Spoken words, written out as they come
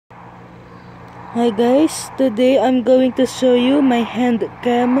Hi guys, today I'm going to show you my hand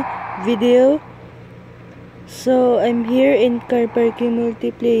cam video. So I'm here in car parking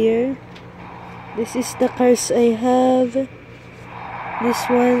multiplayer. This is the cars I have. This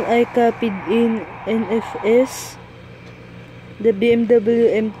one I copied in NFS, the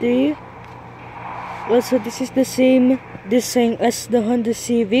BMW M3. Also, this is the same design as the Honda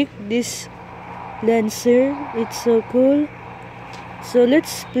Civic, this Lancer. It's so cool. So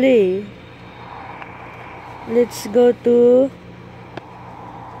let's play. Let's go to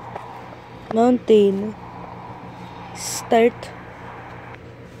mountain. Start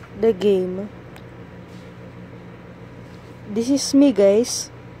the game. This is me, guys.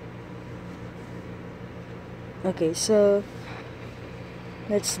 Okay, so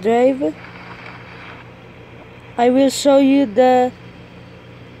let's drive. I will show you the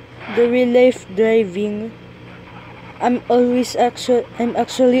real life driving. I'm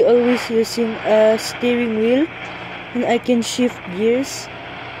actually always using a steering wheel, and I can shift gears.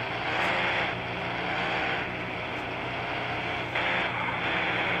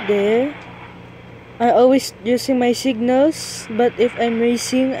 There. I always using my signals, but if I'm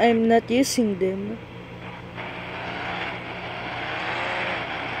racing, I'm not using them.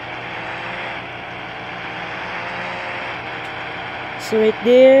 So right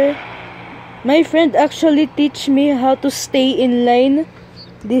there. My friend actually teach me how to stay in line.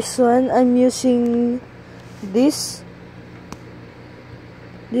 This one, I'm using this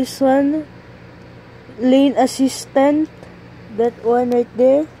one, lane assistant, that one right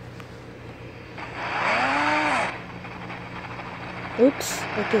there. Oops,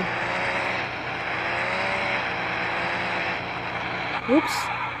 okay. Oops,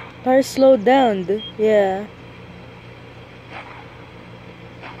 car slowed down, yeah.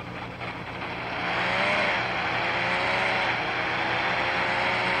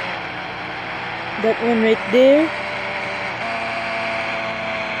 That one right there.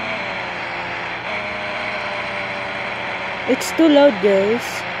 It's too loud, guys.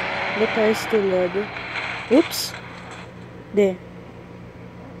 The car is too loud. Oops. There.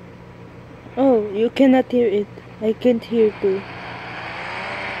 Oh, you cannot hear it. I can't hear too.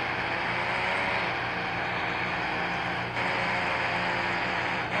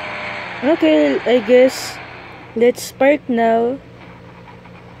 Okay, I guess let's park now.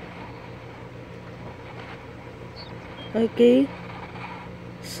 Okay,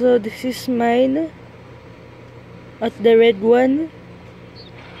 so this is mine at the red one.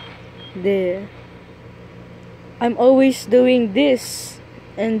 There. I'm always doing this,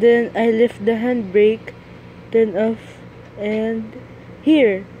 and then I lift the handbrake, turn off, and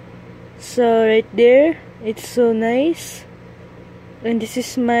here. So right there, it's so nice. And this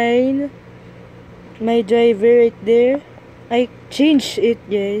is mine, my driver right there. I changed it,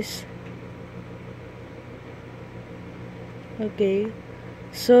 guys. Okay,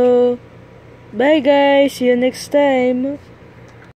 so bye guys, see you next time.